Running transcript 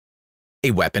A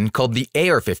weapon called the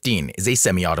AR-15 is a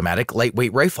semi-automatic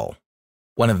lightweight rifle.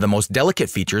 One of the most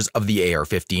delicate features of the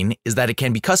AR-15 is that it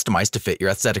can be customized to fit your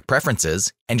aesthetic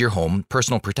preferences and your home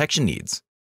personal protection needs.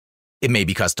 It may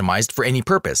be customized for any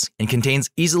purpose and contains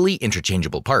easily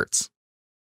interchangeable parts.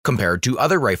 Compared to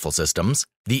other rifle systems,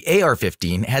 the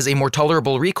AR-15 has a more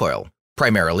tolerable recoil,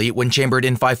 primarily when chambered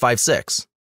in .556.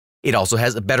 It also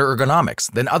has better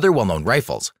ergonomics than other well-known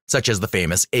rifles, such as the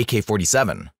famous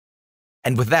AK-47.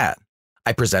 And with that,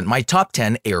 I present my top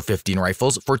 10 AR-15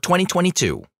 rifles for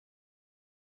 2022.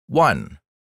 1.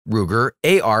 Ruger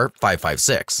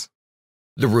AR-556.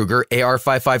 The Ruger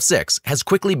AR-556 has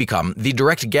quickly become the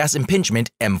direct gas impingement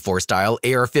M4-style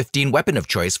AR-15 weapon of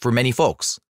choice for many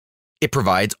folks. It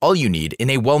provides all you need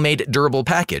in a well-made, durable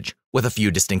package with a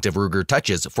few distinctive Ruger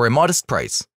touches for a modest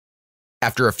price.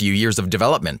 After a few years of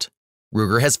development,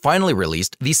 Ruger has finally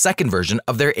released the second version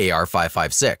of their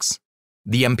AR-556.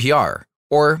 The MPR,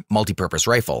 or multi-purpose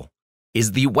rifle,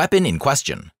 is the weapon in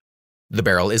question. The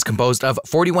barrel is composed of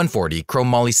 4140 chrome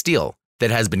moly steel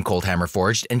that has been cold hammer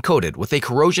forged and coated with a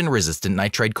corrosion-resistant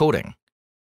nitride coating.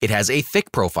 It has a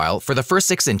thick profile for the first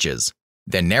 6 inches,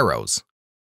 then narrows.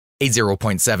 A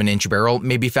 0.7-inch barrel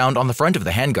may be found on the front of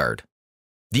the handguard.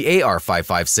 The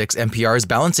AR-556 MPR's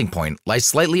balancing point lies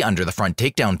slightly under the front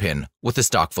takedown pin with the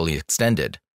stock fully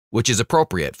extended, which is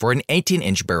appropriate for an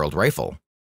 18-inch barreled rifle.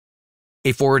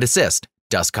 A forward assist,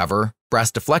 dust cover,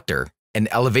 brass deflector, an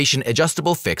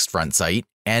elevation-adjustable fixed front sight,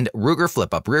 and Ruger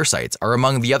flip-up rear sights are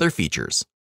among the other features.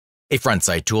 A front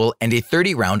sight tool and a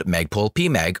 30-round Magpul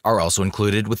PMag are also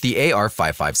included with the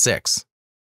AR-556.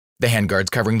 The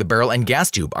handguards covering the barrel and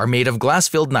gas tube are made of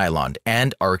glass-filled nylon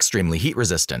and are extremely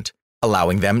heat-resistant,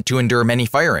 allowing them to endure many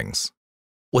firings.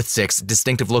 With 6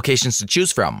 distinctive locations to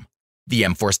choose from, the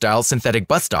M4-style synthetic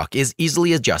buttstock is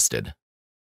easily adjusted.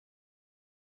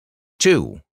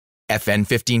 2.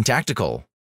 FN-15 Tactical.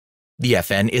 The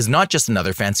FN is not just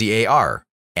another fancy AR,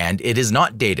 and it is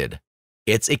not dated.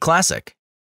 It's a classic.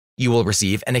 You will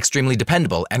receive an extremely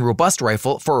dependable and robust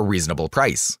rifle for a reasonable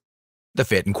price. The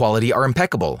fit and quality are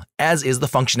impeccable, as is the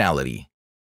functionality.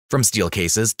 From steel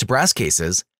cases to brass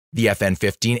cases, the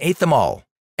FN-15 ate them all,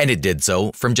 and it did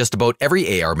so from just about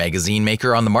every AR magazine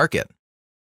maker on the market.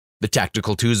 The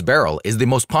Tactical 2's barrel is the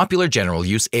most popular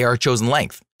general-use AR chosen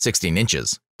length, 16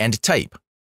 inches, and type.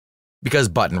 Because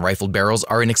button-rifled barrels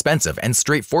are inexpensive and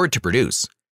straightforward to produce,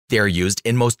 they are used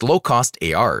in most low-cost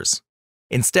ARs.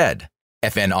 Instead,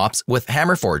 FN opts with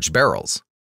hammer-forged barrels.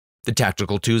 The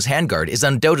Tactical 2's handguard is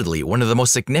undoubtedly one of the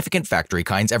most significant factory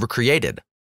kinds ever created.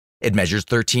 It measures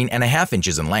 13.5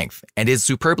 inches in length and is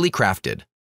superbly crafted.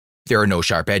 There are no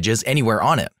sharp edges anywhere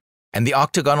on it, and the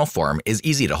octagonal form is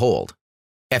easy to hold.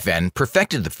 FN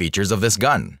perfected the features of this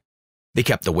gun. They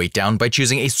kept the weight down by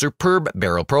choosing a superb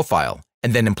barrel profile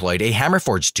and then employed a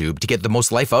hammer-forged tube to get the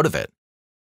most life out of it.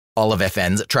 All of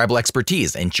FN's tribal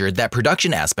expertise ensured that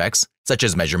production aspects, such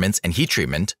as measurements and heat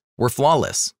treatment, were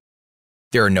flawless.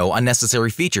 There are no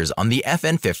unnecessary features on the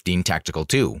FN-15 Tactical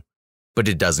 2, but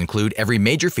it does include every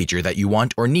major feature that you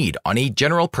want or need on a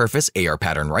general-purpose AR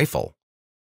pattern rifle.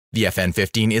 The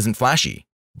FN-15 isn't flashy,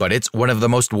 but it's one of the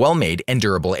most well-made and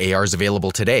durable ARs available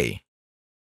today.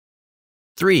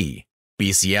 3.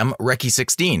 BCM Recce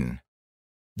 16.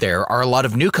 There are a lot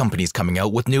of new companies coming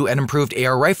out with new and improved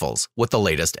AR rifles with the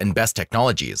latest and best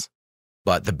technologies,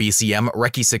 but the BCM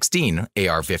Recce 16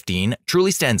 AR-15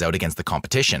 truly stands out against the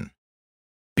competition.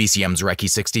 BCM's Recce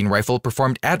 16 rifle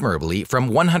performed admirably from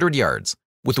 100 yards,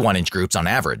 with 1-inch groups on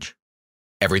average.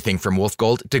 Everything from wolf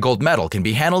gold to gold medal can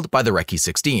be handled by the Recce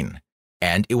 16,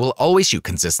 and it will always shoot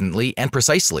consistently and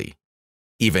precisely.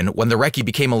 Even when the Recce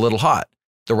became a little hot,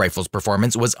 the rifle's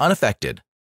performance was unaffected.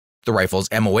 The rifle's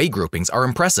MOA groupings are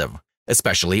impressive,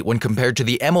 especially when compared to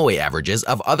the MOA averages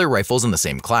of other rifles in the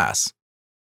same class.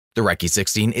 The Recce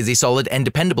 16 is a solid and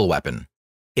dependable weapon.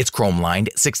 Its chrome-lined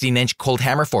 16-inch cold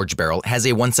hammer forged barrel has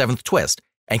a 1/7 twist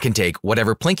and can take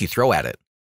whatever plink you throw at it.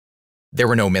 There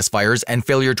were no misfires and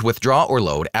failure to withdraw or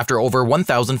load after over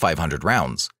 1,500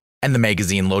 rounds, and the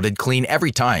magazine loaded clean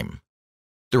every time.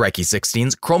 The Recce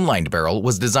 16's chrome-lined barrel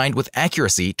was designed with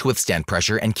accuracy to withstand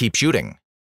pressure and keep shooting.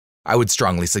 I would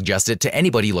strongly suggest it to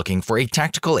anybody looking for a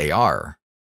tactical AR.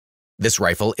 This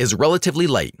rifle is relatively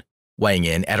light, weighing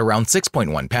in at around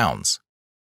 6.1 pounds.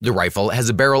 The rifle has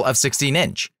a barrel of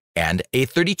 16-inch and a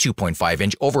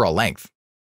 32.5-inch overall length,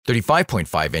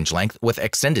 35.5-inch length with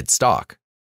extended stock.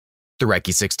 The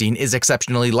Recce 16 is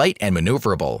exceptionally light and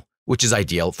maneuverable, which is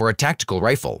ideal for a tactical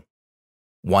rifle.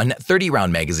 One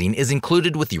 30-round magazine is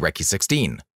included with the Recce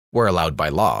 16, where allowed by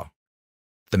law.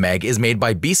 The mag is made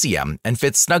by BCM and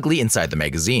fits snugly inside the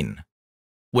magazine.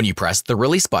 When you press the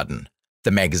release button,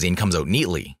 the magazine comes out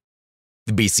neatly.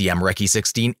 The BCM Recce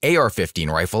 16 AR-15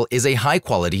 rifle is a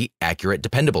high-quality, accurate,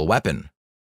 dependable weapon.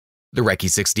 The Recce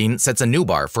 16 sets a new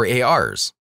bar for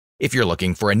ARs. If you're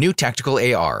looking for a new tactical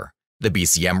AR, the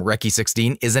BCM Recce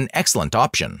 16 is an excellent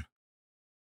option.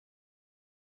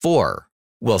 4.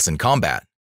 Wilson Combat.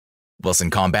 Wilson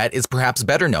Combat is perhaps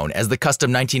better known as the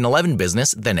custom 1911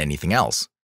 business than anything else,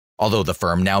 although the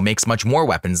firm now makes much more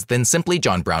weapons than simply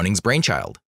John Browning's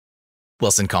brainchild.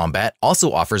 Wilson Combat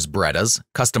also offers Berettas,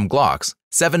 custom Glocks,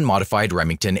 7 modified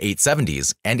Remington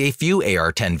 870s, and a few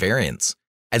AR-10 variants,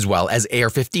 as well as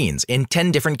AR-15s in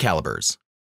 10 different calibers.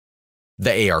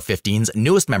 The AR-15's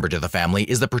newest member to the family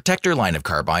is the Protector line of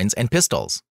carbines and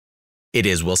pistols. It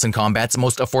is Wilson Combat's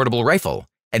most affordable rifle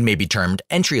and may be termed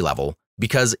entry-level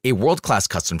because a world-class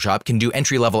custom shop can do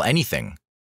entry-level anything.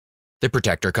 The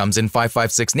Protector comes in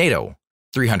 5.56 NATO,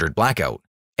 300 Blackout,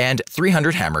 and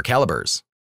 300 Hammer calibers.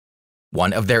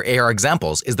 One of their AR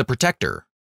examples is the Protector.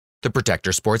 The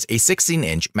Protector sports a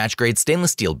 16-inch match-grade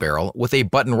stainless steel barrel with a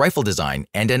button rifle design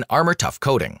and an armor-tough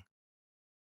coating.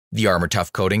 The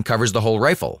armor-tough coating covers the whole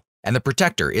rifle, and the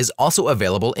Protector is also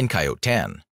available in Coyote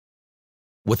Tan.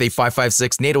 With a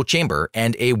 5.56 NATO chamber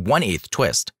and a 1/8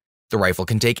 twist, the rifle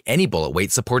can take any bullet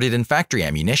weight supported in factory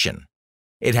ammunition.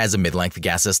 It has a mid-length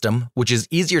gas system, which is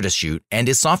easier to shoot and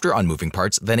is softer on moving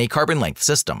parts than a carbon-length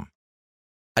system.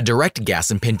 A direct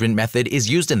gas impingement method is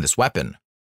used in this weapon.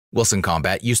 Wilson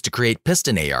Combat used to create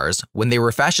piston ARs when they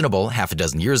were fashionable half a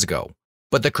dozen years ago,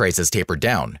 but the craze has tapered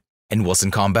down, and Wilson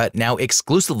Combat now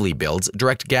exclusively builds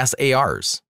direct gas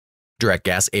ARs. Direct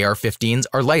gas AR-15s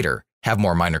are lighter, have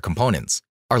more minor components,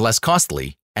 are less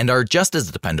costly, and are just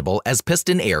as dependable as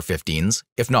piston AR-15s,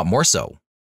 if not more so.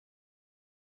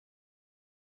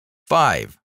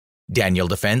 5. Daniel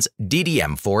Defense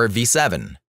DDM-4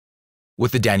 V7.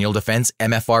 With the Daniel Defense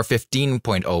MFR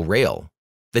 15.0 rail,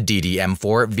 the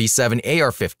DDM-4 V7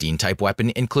 AR-15 type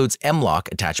weapon includes M-LOK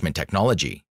attachment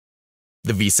technology.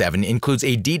 The V7 includes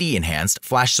a DD-enhanced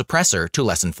flash suppressor to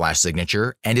lessen flash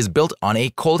signature and is built on a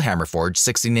cold hammer forged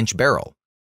 16-inch barrel.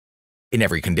 In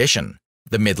every condition,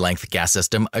 the mid-length gas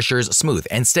system assures smooth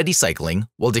and steady cycling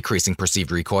while decreasing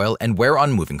perceived recoil and wear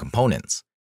on moving components.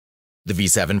 The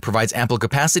V7 provides ample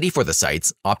capacity for the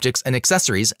sights, optics, and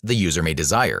accessories the user may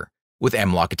desire, with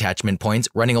M-LOK attachment points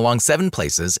running along 7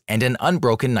 places and an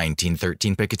unbroken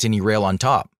 1913 Picatinny rail on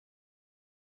top.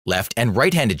 Left and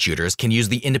right-handed shooters can use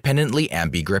the independently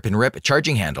ambi grip and rip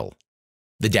charging handle.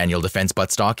 The Daniel Defense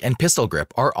buttstock and pistol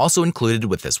grip are also included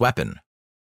with this weapon.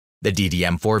 The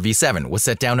DDM-4 V7 was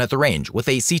set down at the range with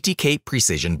a CTK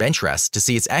precision bench rest to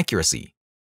see its accuracy.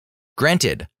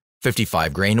 Granted,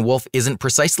 55-grain Wolf isn't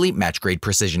precisely match-grade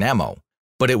precision ammo,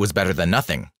 but it was better than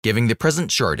nothing, given the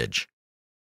present shortage.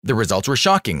 The results were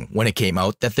shocking when it came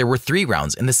out that there were 3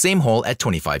 rounds in the same hole at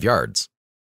 25 yards.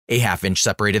 A half-inch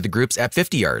separated the groups at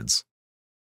 50 yards.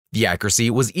 The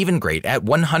accuracy was even great at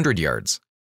 100 yards.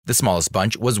 The smallest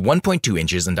bunch was 1.2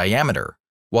 inches in diameter,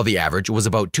 while the average was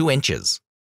about 2 inches.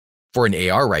 For an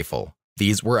AR rifle,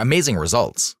 these were amazing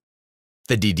results.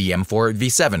 The DDM-4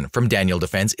 V7 from Daniel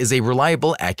Defense is a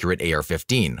reliable, accurate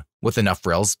AR-15, with enough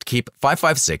frills to keep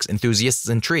 5.56 enthusiasts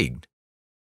intrigued.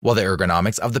 While the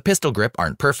ergonomics of the pistol grip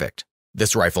aren't perfect,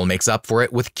 this rifle makes up for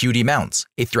it with QD mounts,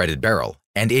 a threaded barrel,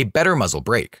 and a better muzzle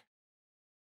brake.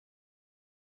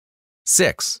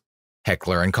 6.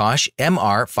 Heckler & Koch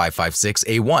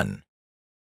MR-556A1.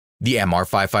 The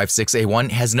MR-556A1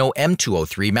 has no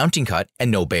M203 mounting cut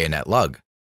and no bayonet lug,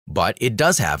 but it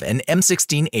does have an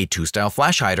M16A2 style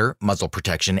flash hider muzzle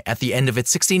protection at the end of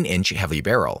its 16-inch heavy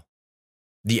barrel.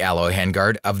 The alloy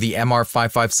handguard of the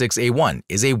MR-556A1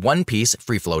 is a one-piece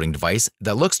free-floating device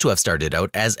that looks to have started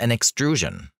out as an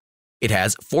extrusion. It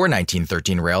has 4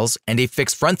 1913 rails and a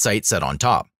fixed front sight set on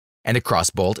top, and a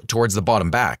cross bolt towards the bottom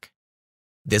back.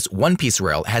 This one-piece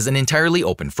rail has an entirely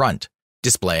open front,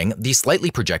 displaying the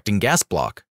slightly projecting gas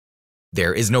block.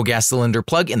 There is no gas cylinder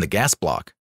plug in the gas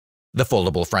block. The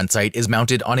foldable front sight is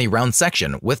mounted on a round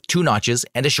section with 2 notches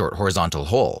and a short horizontal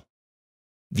hole.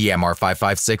 The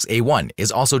MR-556A1 is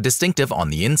also distinctive on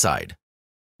the inside.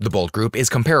 The bolt group is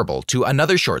comparable to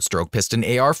another short-stroke piston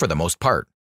AR for the most part,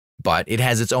 but it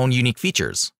has its own unique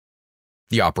features.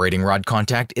 The operating rod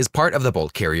contact is part of the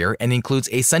bolt carrier and includes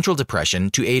a central depression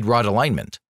to aid rod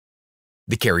alignment.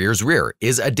 The carrier's rear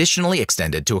is additionally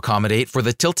extended to accommodate for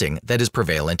the tilting that is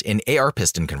prevalent in AR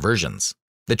piston conversions.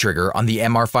 The trigger on the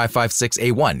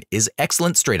MR-556A1 is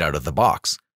excellent straight out of the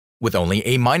box, with only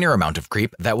a minor amount of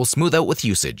creep that will smooth out with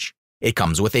usage. It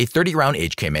comes with a 30-round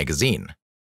HK magazine.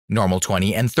 Normal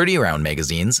 20 and 30-round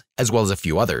magazines, as well as a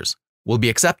few others, will be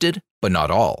accepted, but not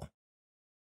all.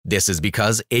 This is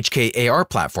because HK-AR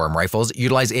platform rifles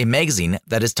utilize a magazine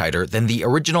that is tighter than the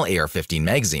original AR-15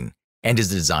 magazine and is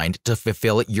designed to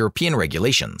fulfill European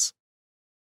regulations.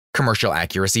 Commercial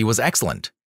accuracy was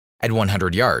excellent. At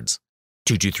 100 yards,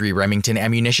 .223 Remington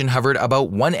ammunition hovered about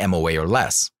 1 MOA or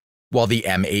less, while the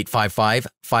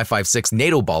M855-556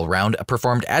 NATO ball round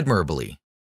performed admirably.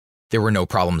 There were no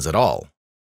problems at all.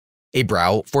 A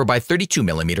Brau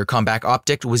 4x32mm combat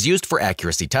optic was used for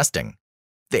accuracy testing.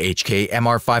 The HK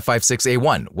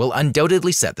MR556A1 will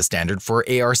undoubtedly set the standard for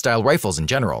AR-style rifles in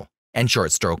general, and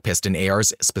short-stroke piston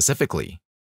ARs specifically.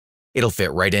 It'll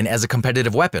fit right in as a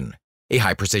competitive weapon, a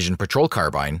high-precision patrol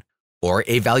carbine, or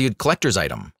a valued collector's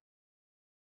item.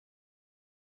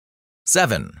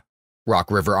 7.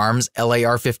 Rock River Arms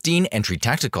LAR-15 Entry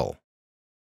Tactical.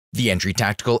 The Entry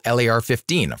Tactical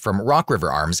LAR-15 from Rock River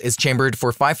Arms is chambered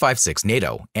for 5.56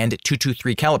 NATO and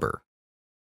 .223 caliber.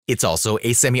 It's also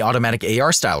a semi-automatic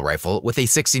AR-style rifle with a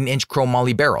 16-inch chrome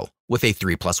moly barrel with a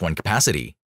 3+1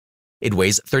 capacity. It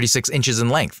weighs 36 inches in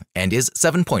length and is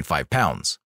 7.5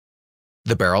 pounds.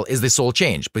 The barrel is the sole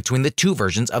change between the two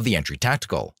versions of the Entry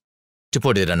Tactical. To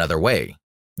put it another way,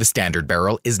 the standard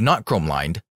barrel is not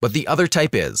chrome-lined, but the other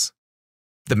type is.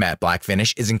 The matte black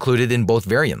finish is included in both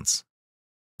variants.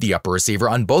 The upper receiver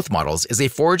on both models is a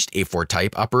forged A4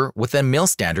 type upper with a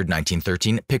mil-standard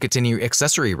 1913 Picatinny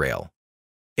accessory rail.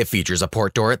 It features a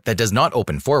port door that does not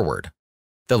open forward.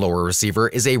 The lower receiver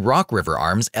is a Rock River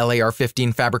Arms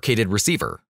LAR-15 fabricated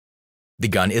receiver. The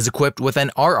gun is equipped with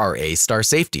an RRA star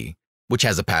safety, which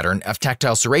has a pattern of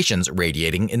tactile serrations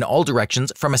radiating in all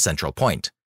directions from a central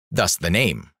point, thus the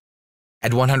name.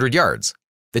 At 100 yards,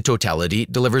 the totality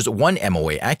delivers 1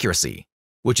 MOA accuracy,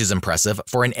 which is impressive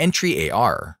for an entry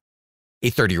AR. A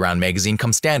 30-round magazine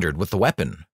comes standard with the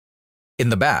weapon. In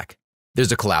the back,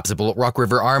 there's a collapsible Rock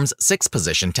River Arms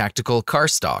 6-position tactical car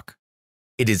stock.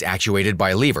 It is actuated by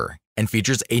a lever and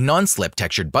features a non-slip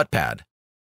textured butt pad.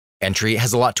 Entry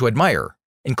has a lot to admire,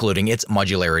 including its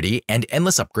modularity and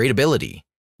endless upgradability,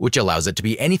 which allows it to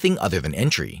be anything other than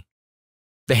entry.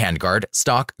 The handguard,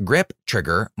 stock, grip,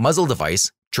 trigger, muzzle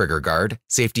device, trigger guard,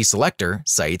 safety selector,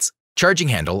 sights, charging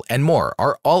handle, and more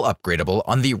are all upgradable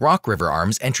on the Rock River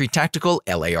Arms Entry Tactical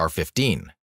LAR-15.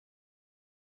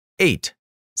 8.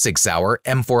 Sig Sauer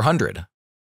M400.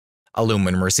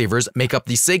 Aluminum receivers make up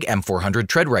the SIG M400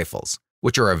 tread rifles,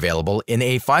 which are available in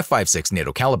a 5.56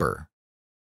 NATO caliber.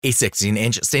 A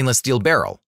 16-inch stainless steel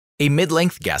barrel, a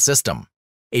mid-length gas system,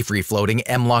 a free-floating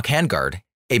M-LOK handguard,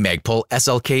 a Magpul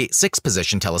SLK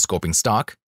 6-position telescoping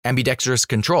stock, ambidextrous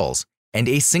controls, and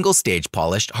a single-stage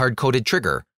polished hard-coated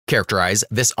trigger characterize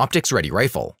this optics-ready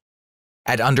rifle.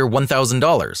 At under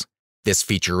 $1,000, this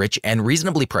feature-rich and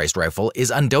reasonably priced rifle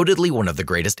is undoubtedly one of the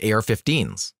greatest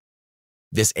AR-15s.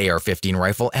 This AR-15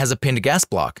 rifle has a pinned gas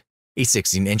block, a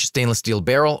 16-inch stainless steel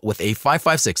barrel with a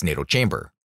 5.56 NATO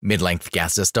chamber, mid-length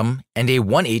gas system, and a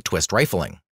 1/8 twist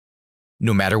rifling.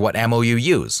 No matter what ammo you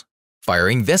use,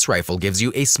 firing this rifle gives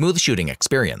you a smooth shooting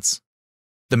experience.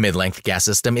 The mid-length gas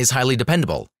system is highly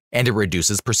dependable, and it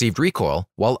reduces perceived recoil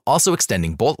while also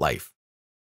extending bolt life.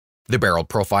 The barrel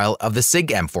profile of the SIG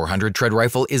M400 tread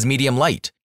rifle is medium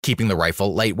light, keeping the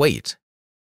rifle lightweight.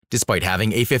 Despite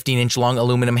having a 15-inch long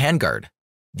aluminum handguard,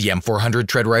 the M400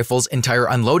 tread rifle's entire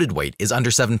unloaded weight is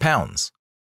under 7 pounds.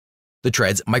 The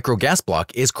tread's micro gas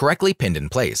block is correctly pinned in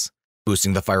place,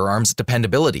 boosting the firearm's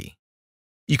dependability.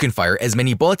 You can fire as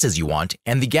many bullets as you want,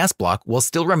 and the gas block will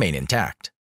still remain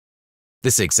intact.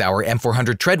 The Sig Sauer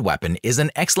M400 tread weapon is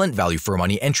an excellent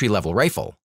value-for-money entry-level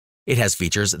rifle. It has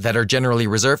features that are generally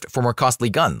reserved for more costly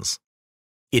guns.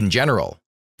 In general,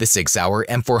 the Sig Sauer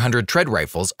M400 tread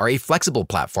rifles are a flexible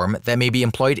platform that may be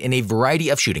employed in a variety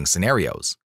of shooting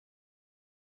scenarios.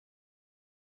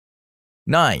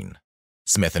 9.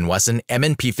 Smith & Wesson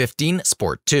M&P15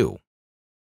 Sport II.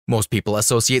 Most people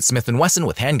associate Smith & Wesson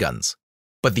with handguns,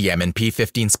 but the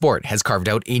M&P15 Sport has carved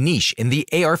out a niche in the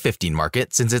AR-15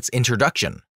 market since its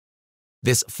introduction.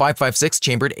 This 5.56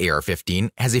 chambered AR-15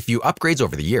 has a few upgrades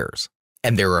over the years,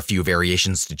 and there are a few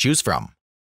variations to choose from.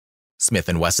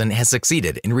 Smith & Wesson has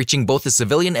succeeded in reaching both the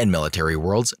civilian and military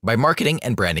worlds by marketing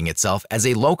and branding itself as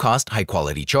a low-cost,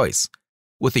 high-quality choice.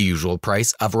 With a usual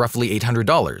price of roughly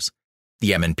 $800,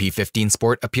 the M&P15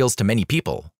 Sport appeals to many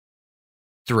people.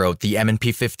 Throughout the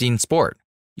M&P15 Sport,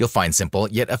 you'll find simple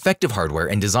yet effective hardware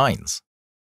and designs.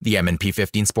 The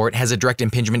M&P15 Sport has a direct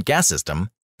impingement gas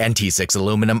system and T6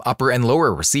 aluminum upper and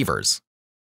lower receivers.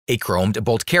 A chromed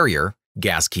bolt carrier,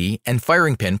 gas key, and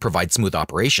firing pin provide smooth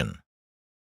operation.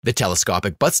 The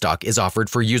telescopic buttstock is offered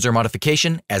for user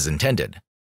modification as intended.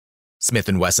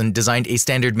 Smith & Wesson designed a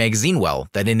standard magazine well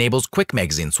that enables quick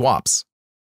magazine swaps.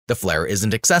 The flare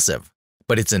isn't excessive,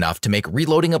 but it's enough to make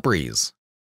reloading a breeze.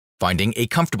 Finding a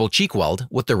comfortable cheek weld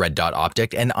with the red dot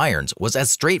optic and irons was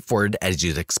as straightforward as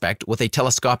you'd expect with a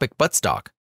telescopic buttstock.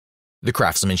 The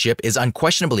craftsmanship is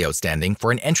unquestionably outstanding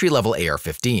for an entry-level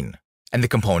AR-15, and the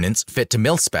components fit to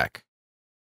mil-spec.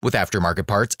 With aftermarket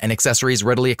parts and accessories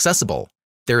readily accessible,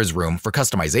 there is room for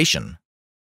customization.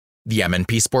 The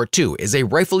M&P Sport 2 is a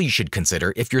rifle you should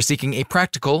consider if you're seeking a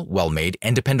practical, well-made,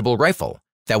 and dependable rifle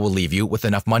that will leave you with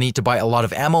enough money to buy a lot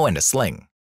of ammo and a sling.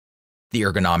 The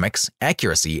ergonomics,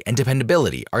 accuracy, and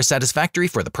dependability are satisfactory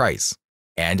for the price,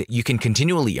 and you can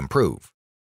continually improve.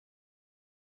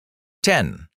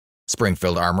 10.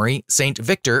 Springfield Armory St.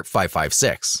 Victor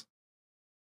 5.56.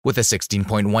 With a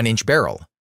 16.1-inch barrel,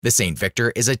 the St.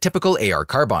 Victor is a typical AR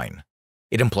carbine.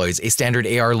 It employs a standard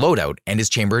AR loadout and is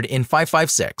chambered in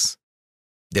 5.56.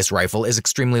 This rifle is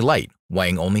extremely light,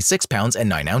 weighing only 6 pounds and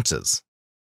 9 ounces.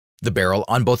 The barrel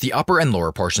on both the upper and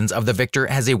lower portions of the Victor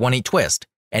has a 1/8 twist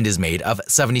and is made of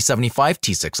 7075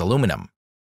 T6 aluminum.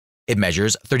 It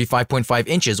measures 35.5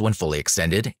 inches when fully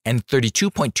extended and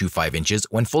 32.25 inches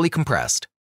when fully compressed.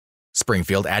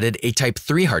 Springfield added a Type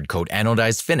 3 hardcoat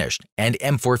anodized finish and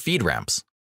M4 feed ramps.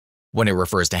 When it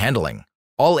refers to handling,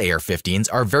 all AR-15s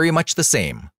are very much the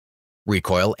same.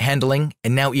 Recoil, handling,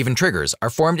 and now even triggers are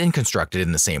formed and constructed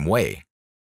in the same way.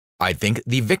 I'd think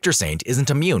the Victor Saint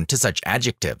isn't immune to such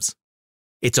adjectives.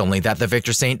 It's only that the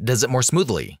Victor Saint does it more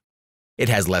smoothly. It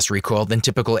has less recoil than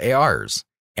typical ARs,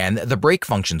 and the brake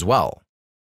functions well.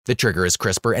 The trigger is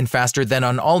crisper and faster than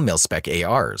on all mil-spec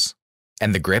ARs,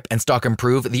 and the grip and stock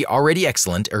improve the already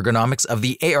excellent ergonomics of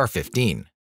the AR-15.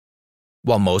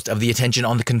 While most of the attention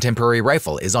on the contemporary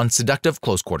rifle is on seductive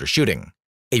close-quarter shooting,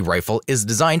 a rifle is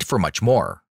designed for much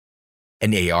more.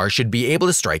 An AR should be able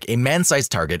to strike a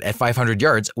man-sized target at 500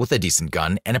 yards with a decent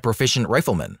gun and a proficient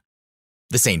rifleman.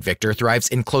 The St. Victor thrives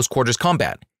in close-quarters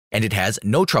combat, and it has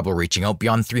no trouble reaching out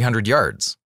beyond 300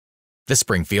 yards. The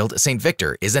Springfield St.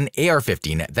 Victor is an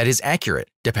AR-15 that is accurate,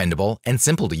 dependable, and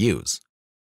simple to use.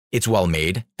 It's well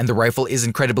made, and the rifle is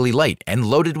incredibly light and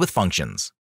loaded with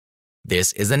functions.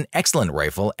 This is an excellent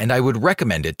rifle, and I would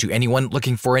recommend it to anyone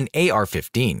looking for an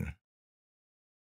AR-15.